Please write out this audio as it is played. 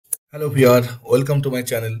Hello Pierre, welcome to my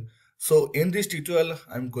channel. So in this tutorial,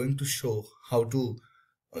 I'm going to show how to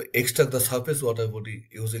extract the surface water body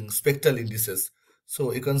using spectral indices.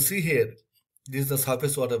 So you can see here, this is the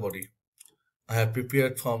surface water body I have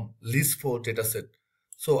prepared from list 4 dataset.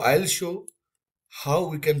 So I'll show how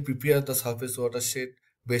we can prepare the surface water set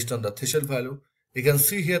based on the threshold value. You can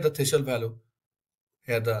see here the threshold value,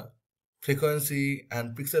 here the frequency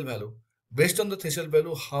and pixel value. Based on the threshold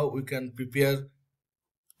value, how we can prepare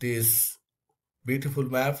this beautiful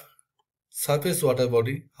map, surface water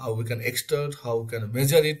body, how we can extract, how we can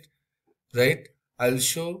measure it, right? I'll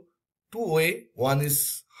show two way. One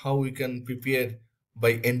is how we can prepare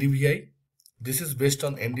by NDWI. This is based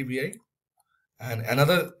on NDWI, and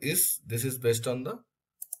another is this is based on the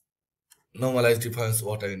Normalized Difference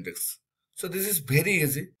Water Index. So this is very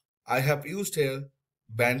easy. I have used here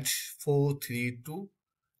band 432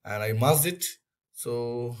 and I masked it.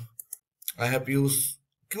 So I have used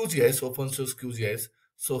QGIS, open source QGIS.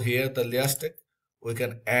 So here the layer stack, we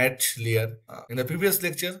can add layer. In the previous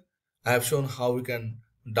lecture, I have shown how we can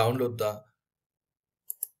download the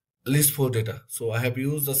list 4 data. So I have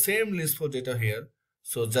used the same list 4 data here.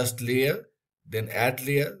 So just layer, then add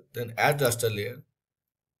raster layer.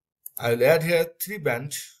 I will add here 3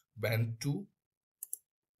 bands, band 2,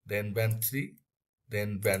 then band 3,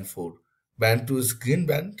 then band 4. Band 2 is green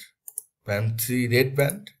band 3 red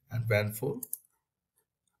band, and band 4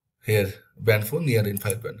 here, band 4 near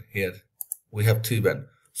infrared band. Here we have 3 band.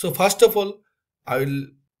 So first of all, I will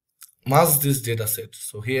mask this data set.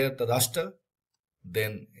 So here the raster,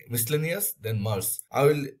 then miscellaneous, then merge. I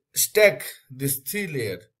will stack this 3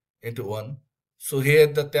 layer into one. So here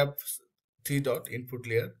the tab 3 dot input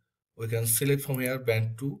layer, we can select from here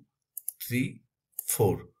band 2, 3,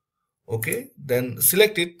 4. Okay, then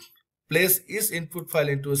select it, place each input file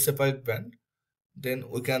into a separate band. Then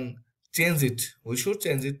we can change it. We should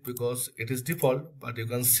change it because it is default, but you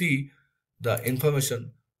can see the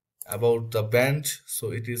information about the band.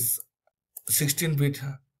 So it is 16-bit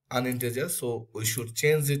uninteger, so we should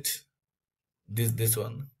change it, this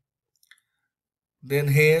one. Then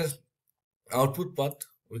here output path,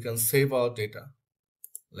 we can save our data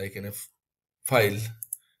like in a file.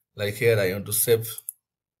 Like here I want to save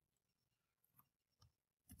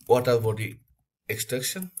water body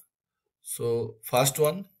extraction. So first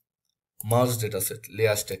one, merge dataset,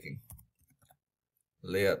 layer stacking.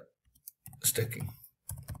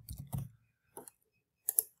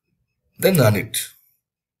 Then run it.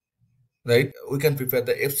 Right? We can prepare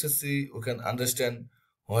the FCC. We can understand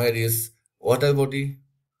where is water body.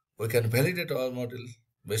 We can validate our model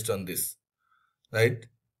based on this. Right?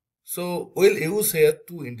 So we'll use here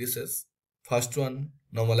 2 indices. First one,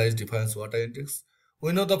 Normalized Difference Water Index.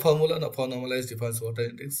 We know the formula for Normalized Difference Water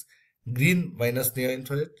Index: green minus near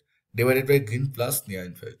infrared divided by green plus near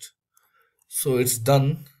infrared. So it's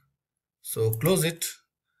done. So close it.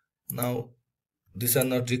 Now these are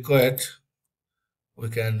not required. We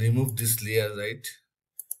can remove this layer, right?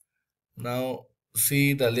 Now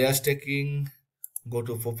see the layer stacking, go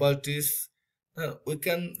to properties. Now we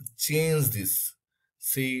can change this.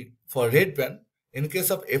 See, for red band, in case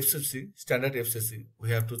of FCC, standard FCC, we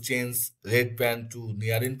have to change red band to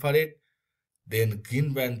near infrared, then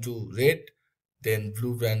green band to red, then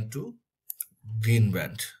blue band to green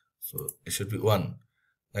band. So it should be 1,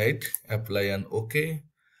 right? Apply and OK.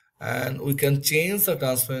 And we can change the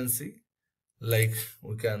transparency. Like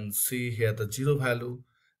we can see here the 0 value.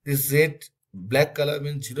 This red black color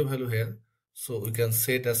means 0 value here. So we can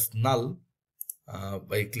set as null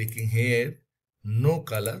by clicking here, no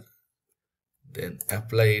color, then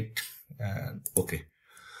apply it and OK.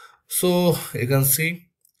 So you can see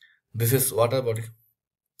this is water body,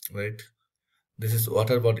 right? This is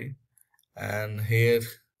water body, and here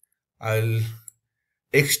I'll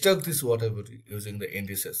extract this water body using the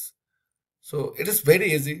indices. So it is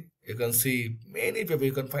very easy. You can see many people,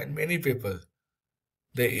 you can find many people,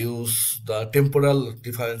 they use the temporal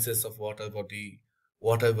differences of water body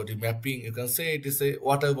mapping. You can say it is a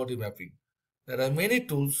water body mapping. There are many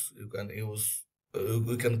tools you can use.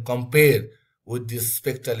 We can compare with these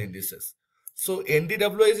spectral indices. So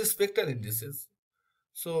NDWI is a spectral indices.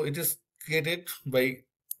 So it is created by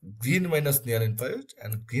green minus near infrared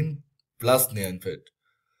and green plus near infrared.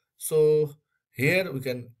 So here we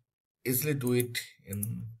can easily do it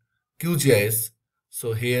in QGIS.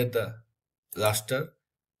 So here the raster,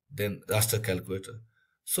 then raster calculator.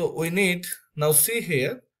 So we need, now see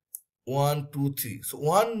here, 1, 2, 3. So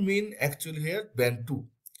 1 mean actually here band 2,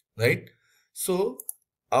 right? So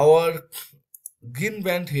our green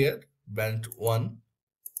band here, band 1,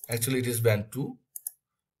 actually it is band 2,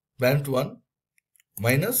 band 1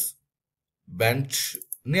 minus band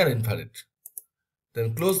near infrared.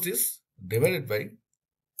 Then close this, divided by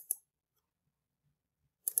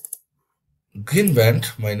green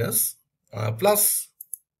band minus plus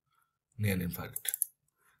near infrared.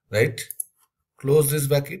 Right? Close this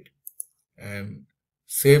bracket and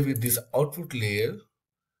save this output layer.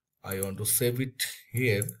 I want to save it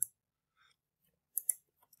here,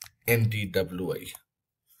 NDWI.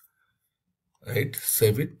 Right?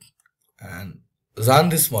 Save it and run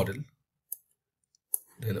this model.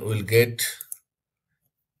 Then we'll get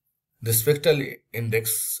the spectral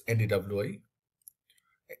index NDWI.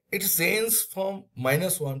 It ranges from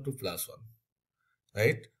 -1 to +1.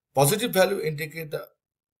 Right? Positive value indicate the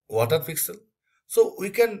water pixel. So we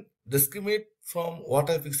can discriminate from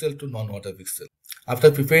water pixel to non-water pixel.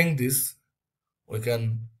 After preparing this, we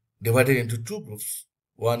can divide it into two groups.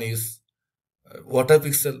 One is water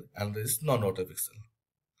pixel and this is non-water pixel.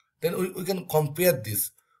 Then we can compare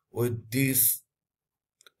this with this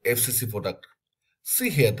FCC product. See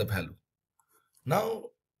here the value.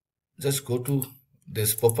 Now just go to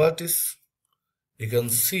this properties. You can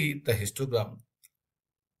see the histogram,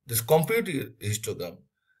 this compute histogram.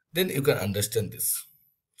 Then you can understand this.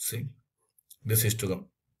 See this histogram.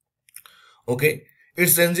 Okay,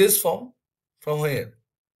 it ranges from where?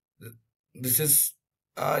 This is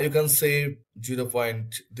you can say 0.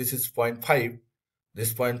 This is 0.5,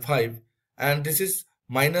 this 0.5, and this is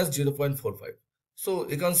 -0.45. So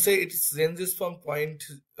you can say it ranges from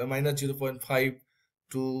 -0.5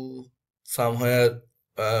 to somewhere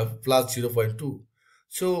plus 0.2.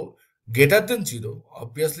 So greater than 0,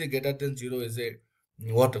 obviously greater than 0 is a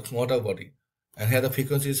water body, and here the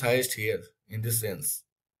frequency is highest here in this range.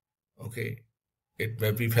 Okay, it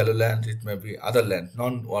may be fellow land, it may be other land,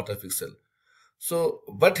 non-water pixel. So,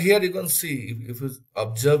 but here you can see, if you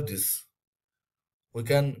observe this, we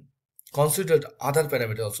can consider other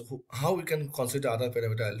parameter also. How we can consider other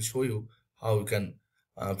parameter? I'll show you how we can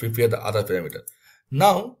prepare the other parameter.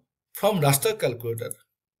 Now, from raster calculator,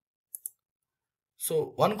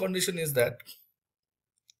 so one condition is that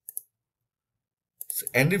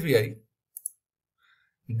NDWI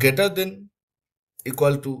greater than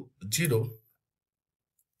equal to 0,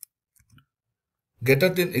 greater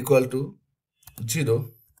than equal to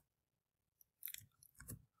 0.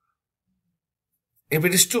 If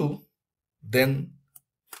it is 2, then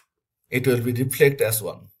it will be reflect as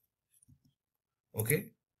 1.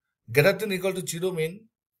 Okay, greater than equal to 0 mean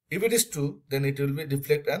if it is 2, then it will be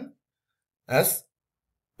reflect as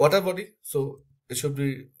water body. So it should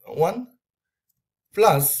be 1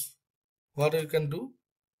 plus what you can do,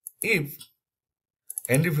 if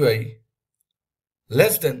NDWI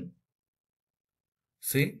less than,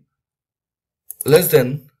 see, less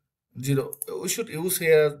than 0, we should use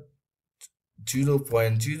here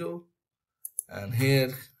 0.0 and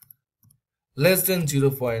here less than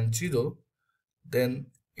 0.0,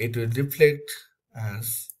 then it will reflect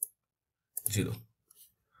as 0.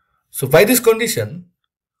 So by this condition,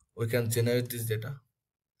 we can generate this data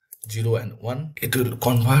 0 and 1. It will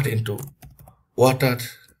convert into water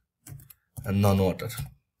and non-water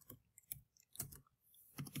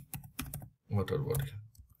water body.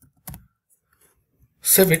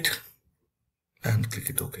 Save it and click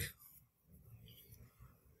it OK.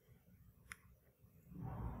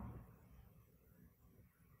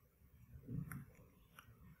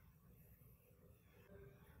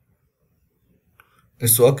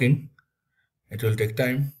 It's working. It will take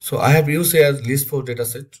time. So I have used here list 4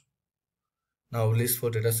 dataset. Now list 4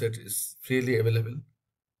 dataset is freely available.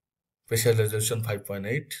 Spatial resolution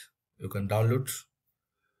 5.8. You can download.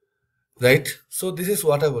 Right. So this is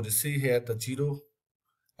water body. See here the 0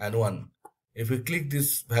 and 1. If we click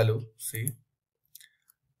this value, see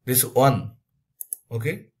this 1.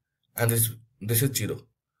 Okay, and this is 0.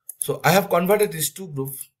 So I have converted these two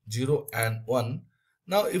groups 0 and 1.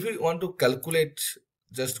 Now if we want to calculate,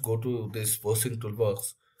 just go to this processing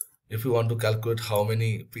toolbox. If you want to calculate how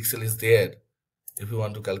many pixel is there, if you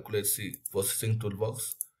want to calculate, see processing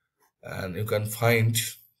toolbox, and you can find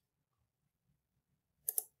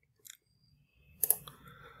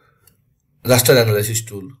raster analysis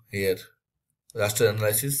tool here, raster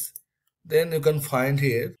analysis. Then you can find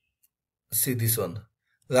here, see this one,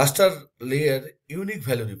 raster layer unique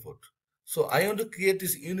value report. So I want to create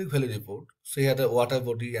this unique value report. So here the water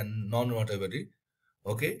body and non-water body.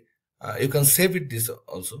 Okay, you can save it this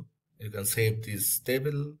also. You can save this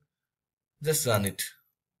table. Just run it.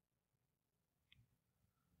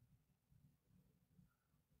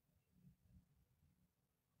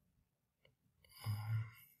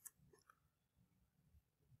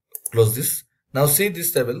 Close this. Now see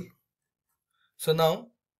this table. So now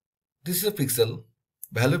this is a pixel,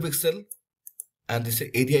 value pixel, and this is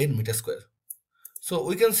area in meter square. So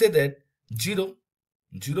we can say that 0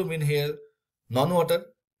 mean here non-water,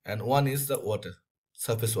 and 1 is the water,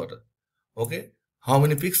 surface water. Okay, how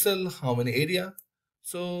many pixel, how many area?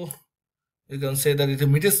 So you can say that it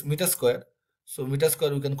is meter square. So meter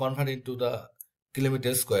square we can convert into the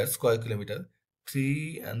kilometer square, square kilometer.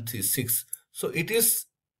 3 and 3 6. So it is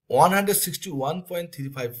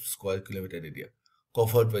 161.35 square kilometer area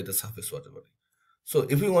covered by the surface water body. So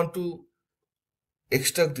if we want to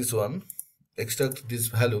extract this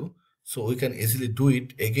value, so we can easily do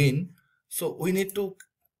it again. So we need to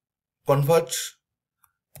convert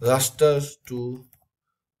raster to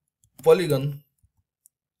polygon.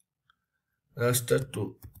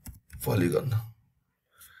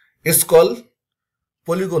 It's called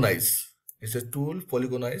Polygonize. It's a tool,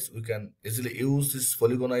 Polygonize. We can easily use this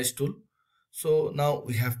Polygonize tool. So now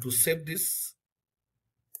we have to save this,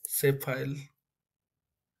 save file.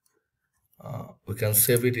 We can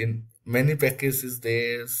save it in many packages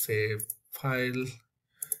there, save file.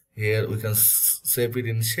 Here we can save it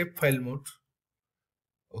in shape file mode.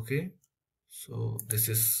 Okay, so this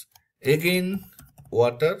is again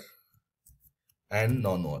water and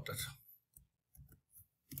non-water.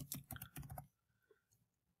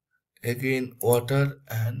 Again water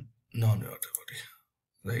and non-water body,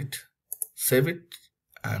 right? Save it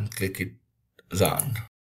and click it run.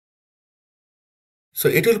 So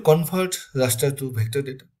it will convert raster to vector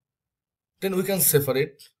data. Then we can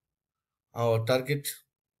separate our target.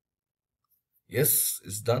 Yes,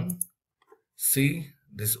 it's done. See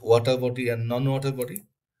this water body and non-water body.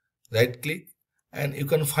 Right click and you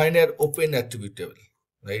can find an open attribute table.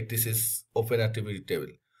 Right, this is open attribute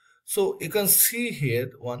table. So you can see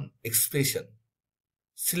here one expression.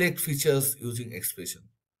 Select features using expression.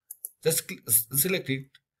 Just select it.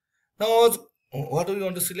 Now what do we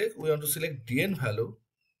want to select? We want to select dn value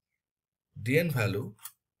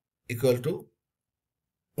equal to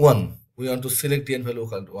 1. We want to select dn value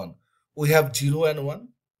equal to 1. We have 0 and 1.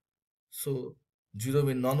 So 0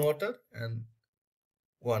 mean non-water and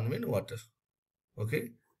 1 mean water.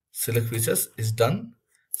 Okay, select features is done.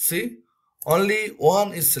 See, only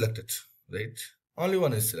 1 is selected, right? Only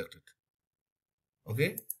 1 is selected.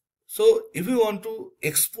 Okay, so if you want to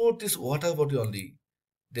export this water body only,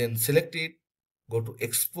 then select it, go to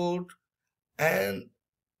export and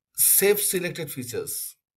save selected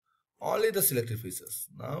features, only the selected features.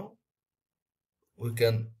 Now we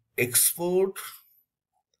can export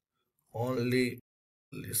only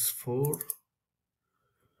list 4.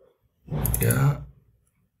 Yeah,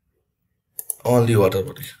 only water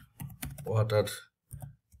body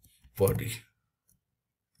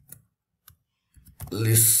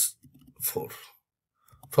list 4.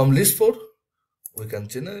 From list 4 we can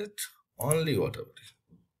generate only water body.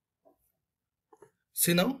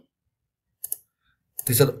 See now,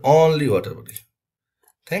 these are only water body.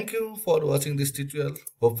 Thank you for watching this tutorial.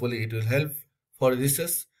 Hopefully it will help for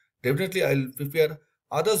research. Definitely I will prepare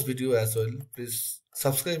others video as well. Please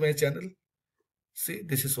subscribe my channel. See,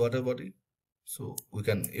 this is water body. So we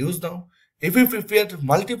can use now. If you prepare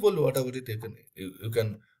multiple water body, you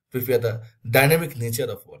can prepare the dynamic nature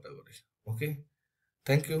of water body. Okay.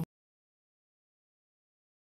 Thank you.